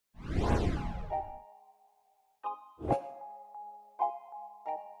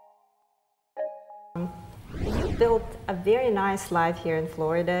built a very nice life here in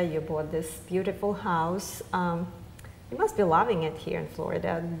Florida. You bought this beautiful house. You must be loving it here in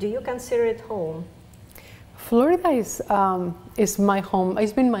Florida. Do you consider it home? Florida is my home.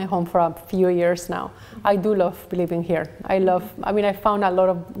 It's been my home for a few years now. I do love living here. I mean, I found a lot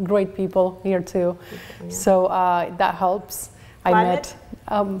of great people here too. Yeah. So that helps. Climate?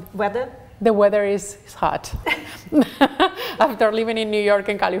 Weather? The weather is hot. After living in New York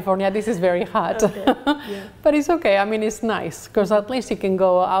and California, this is very hot. Okay. Yeah. But it's okay. I mean, it's nice because at least you can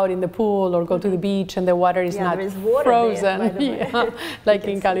go out in the pool or go to the beach and the water is not frozen. There, like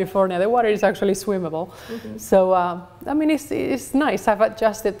in California, the water is actually swimmable. So, I mean, it's nice. I've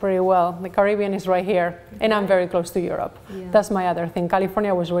adjusted pretty well. The Caribbean is right here and I'm very close to Europe. Yeah. That's my other thing.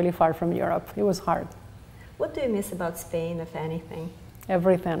 California was really far from Europe. It was hard. What do you miss about Spain, if anything?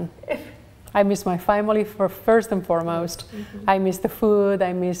 Everything. I miss my family first and foremost. I miss the food.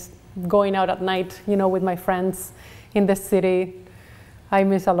 I miss going out at night, you know, with my friends in the city. I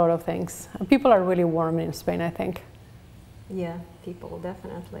miss a lot of things. People are really warm in Spain, I think. Yeah, people,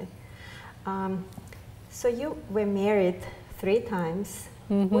 definitely. So you were married 3 times.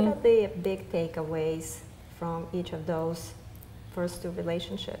 What are the big takeaways from each of those first 2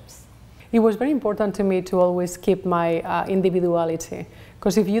 relationships? It was very important to me to always keep my individuality.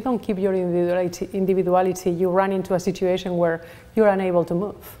 Because if you don't keep your individuality, you run into a situation where you're unable to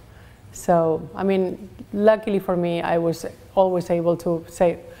move. So, I mean, luckily for me, I was always able to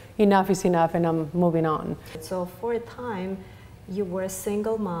say, enough is enough and I'm moving on. So for a time, you were a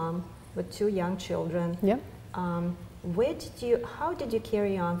single mom with 2 young children. Yeah. How did you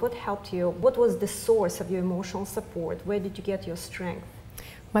carry on? What helped you? What was the source of your emotional support? Where did you get your strength?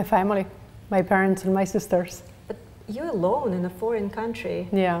 My family, my parents and my sisters. But you're alone in a foreign country.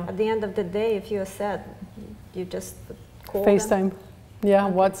 Yeah. At the end of the day, if you're sad, you just call FaceTime. them? Yeah,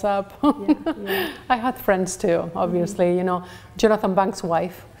 okay. WhatsApp. Yeah. I had friends too, obviously. You know, Jonathan Banks'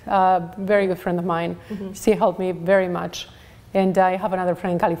 wife, very good friend of mine. She helped me very much. And I have another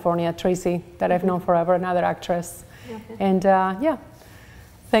friend in California, Tracy, that I've known forever, another actress. Okay. And yeah,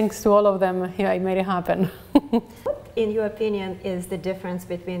 thanks to all of them, I made it happen. What, in your opinion, is the difference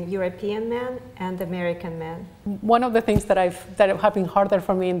between European men and American men? One of the things that have been harder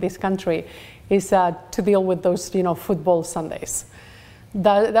for me in this country is to deal with those, you know, football Sundays.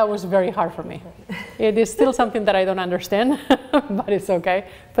 That was very hard for me. It is still something that I don't understand, but it's okay.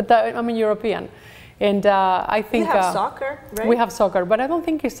 But I'm a European. And I think you have soccer, right? We have soccer, but I don't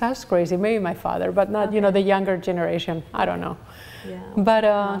think it's as crazy. Maybe my father, but not, you know, the younger generation. I don't know. Yeah, but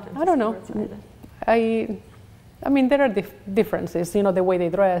I don't know. I mean, there are differences. You know, the way they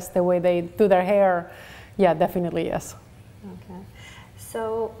dress, the way they do their hair. Yeah, definitely yes. Okay.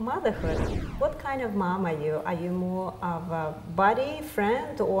 So motherhood. What kind of mom are you? Are you more of a buddy,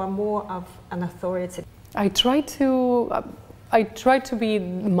 friend, or more of an authority? I try to be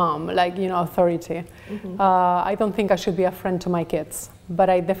mom, like, you know, authority. I don't think I should be a friend to my kids, but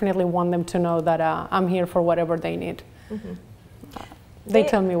I definitely want them to know that I'm here for whatever they need. They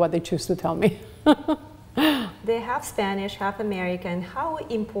tell me what they choose to tell me. They have Spanish, half American. How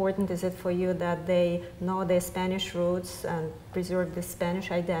important is it for you that they know their Spanish roots and preserve the Spanish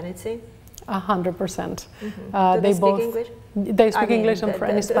identity? 100%. Do they speak English? They speak English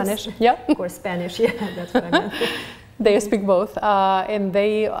and Spanish. Yeah. Of course, Spanish. Yeah, that's what I meant. They speak both, and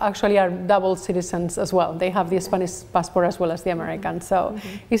they actually are double citizens as well. They have the Spanish passport as well as the American. So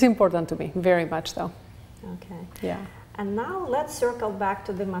it's important to me, very much so. Okay. Yeah. And now let's circle back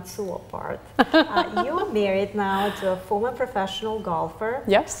to the Matsuo part. You're married now to a former professional golfer.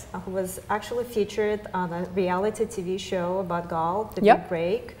 Yes. Who was actually featured on a reality TV show about golf, The Big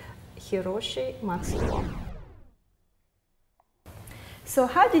Break, Hiroshi Matsuo. So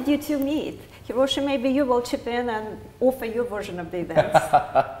how did you 2 meet? Hiroshi, maybe you will chip in and offer your version of the events.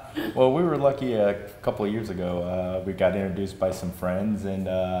 Well, we were lucky a couple of years ago. We got introduced by some friends, and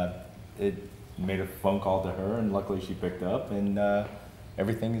it made a phone call to her, and luckily she picked up, and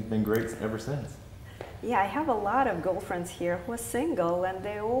everything has been great ever since. Yeah, I have a lot of girlfriends here who are single, and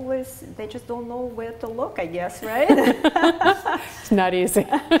they just don't know where to look, I guess, right? It's not easy.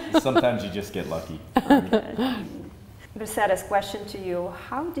 Sometimes you just get lucky. Okay. Mercedes, question to you.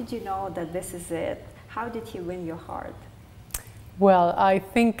 How did you know that this is it? How did he win your heart? Well, I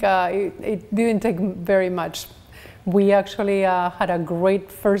think it didn't take very much. We actually had a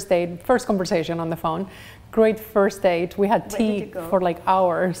great first conversation on the phone. Great first date. We had tea for like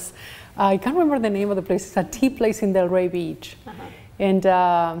hours. I can't remember the name of the place. It's a tea place in Delray Beach. And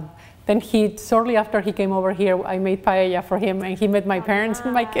then shortly after he came over here, I made paella for him, and he met my parents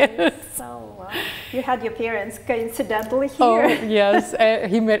and my kids. So You had your parents coincidentally Oh, here. yes,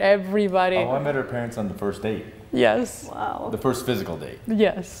 he met everybody. Oh, I met her parents on the first date. Yes. Wow. The first physical date.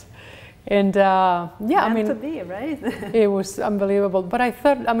 Yes. And yeah, I Meant mean, to be, right? it was unbelievable. But I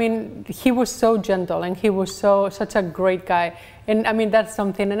thought, I mean, he was so gentle and he was such a great guy. And I mean, that's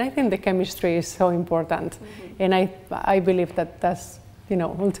something, and I think the chemistry is so important. And I believe that that's, you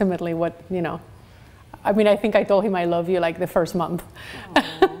know, ultimately what, you know, I mean, I think I told him I love you like the first month.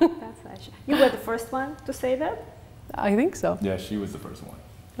 Oh, that's nice. You were the first one to say that? I think so. Yeah, she was the first one.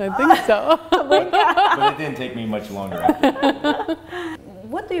 I think so. But it didn't take me much longer after that.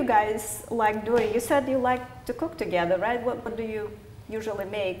 What do you guys like doing? You said you like to cook together, right? What do you usually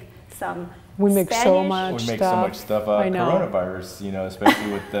make? Some We make Spanish? so much We make stuff. so much stuff. I know. Coronavirus, you know,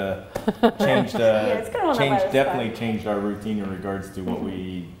 especially with the it's coronavirus definitely time. changed our routine in regards to what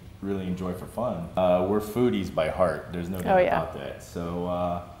we really enjoy for fun. We're foodies by heart. There's no doubt about that.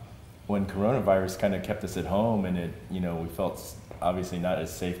 So when coronavirus kind of kept us at home, and it, you know, we felt obviously not as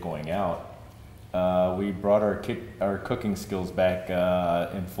safe going out. We brought our cooking skills back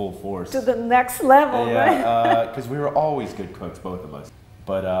in full force. To the next level, right? Yeah, because we were always good cooks, both of us.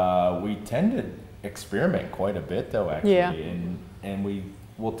 But we tend to experiment quite a bit, though, actually. Yeah. And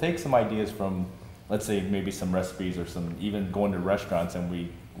we'll take some ideas from, let's say, maybe some recipes or some, even going to restaurants, and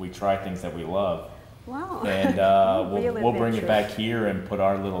we try things that we love. Wow. And Real we'll bring it adventure. back here and put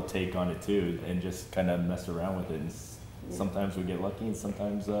our little take on it, too, and just kind of mess around with it. And sometimes we get lucky, and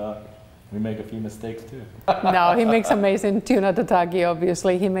sometimes we make a few mistakes too. No, he makes amazing tuna tataki,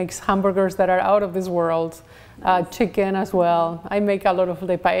 obviously. He makes hamburgers that are out of this world, chicken as well. I make a lot of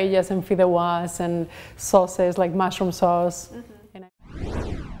the paellas and fideuás and sauces like mushroom sauce.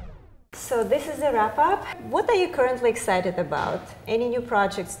 So this is a wrap up. What are you currently excited about? Any new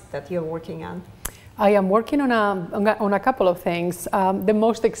projects that you're working on? I am working on a couple of things. The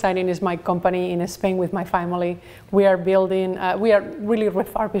most exciting is my company in Spain with my family. We are building, we are really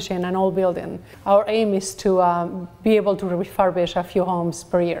refurbishing an old building. Our aim is to be able to refurbish a few homes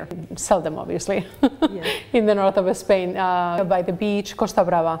per year, sell them obviously, in the north of Spain, by the beach, Costa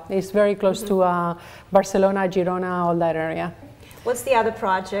Brava. It's very close to Barcelona, Girona, all that area. What's the other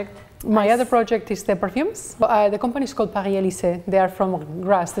project? My other project is the perfumes. The company is called Paris Élysée. They are from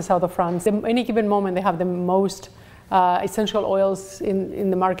Grasse, the south of France. At any given moment, they have the most essential oils in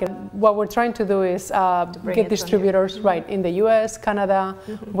the market. What we're trying to do is get distributors right in the US, Canada.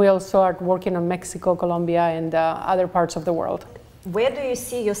 We also are working on Mexico, Colombia, and other parts of the world. Where do you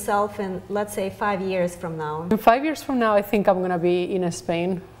see yourself in, let's say, 5 years from now? In 5 years from now, I think I'm going to be in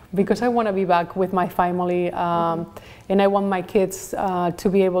Spain, because I want to be back with my family, and I want my kids to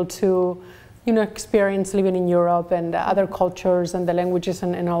be able to, you know, experience living in Europe and other cultures and the languages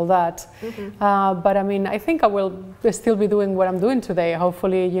and all that. But I mean, I think I will still be doing what I'm doing today.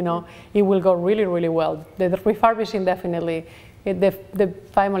 Hopefully, you know, it will go really, really well. The refurbishing definitely, the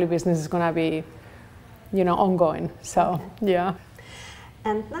family business is going to be, you know, ongoing. So, yeah.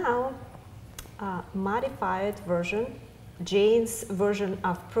 And now, modified version. Jane's version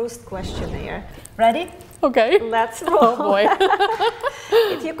of Proust questionnaire. Ready? Okay. Let's roll. Oh boy.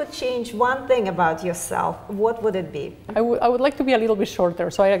 If you could change one thing about yourself, what would it be? I would like to be a little bit shorter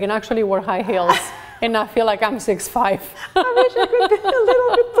so I can actually wear high heels and not feel like I'm 6'5". I wish I could be a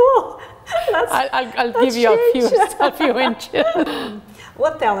little bit tall. I'll give you a few inches.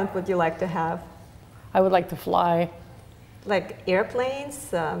 What talent would you like to have? I would like to fly. Like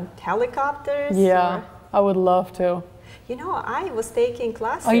airplanes, helicopters? Yeah, or? I would love to. You know, I was taking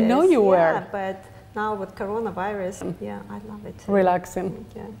classes. I know you were. But now with coronavirus, yeah, I love it. Relaxing.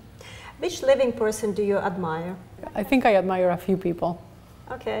 Yeah. Which living person do you admire? I think I admire a few people.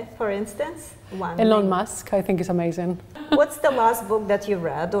 Okay, for instance, one. Elon Musk, I think is amazing. What's the last book that you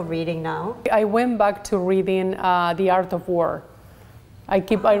read or reading now? I went back to reading The Art of War.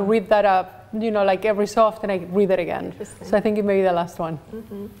 I read that up, you know, like every so often I read it again. So I think it may be the last one.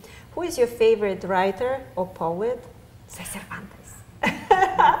 Who is your favorite writer or poet? Say Cervantes.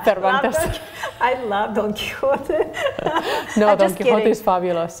 Cervantes. I love Don Quixote. No, Don Quixote is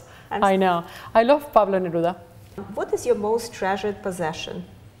fabulous. I know. I love Pablo Neruda. What is your most treasured possession?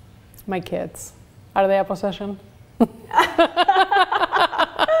 My kids. Are they a possession?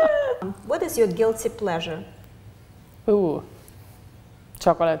 What is your guilty pleasure? Ooh,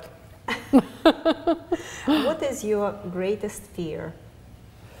 chocolate. What is your greatest fear?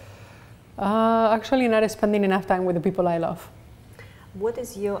 Actually, not spending enough time with the people I love. What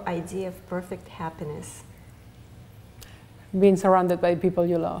is your idea of perfect happiness? Being surrounded by people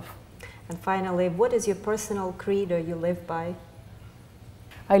you love. And finally, what is your personal credo you live by?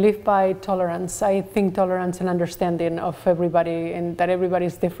 I live by tolerance. I think tolerance and understanding of everybody and that everybody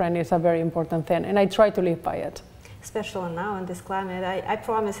is different is a very important thing. And I try to live by it. Especially now in this climate. I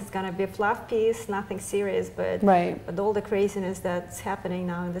promise it's going to be a fluff piece, nothing serious, but all the craziness that's happening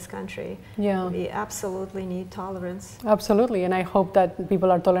now in this country, we absolutely need tolerance. Absolutely, and I hope that people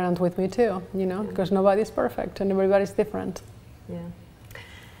are tolerant with me too, you know, because nobody's perfect and everybody's different. Yeah.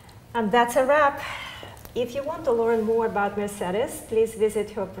 And that's a wrap. If you want to learn more about Mercedes, please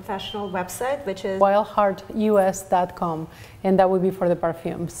visit her professional website, which is wildheartus.com, and that would be for the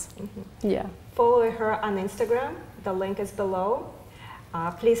perfumes. Yeah. Follow her on Instagram. The link is below.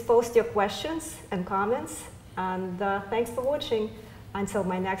 Please post your questions and comments. And thanks for watching. Until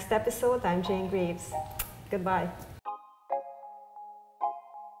my next episode, I'm Jane Greaves. Goodbye.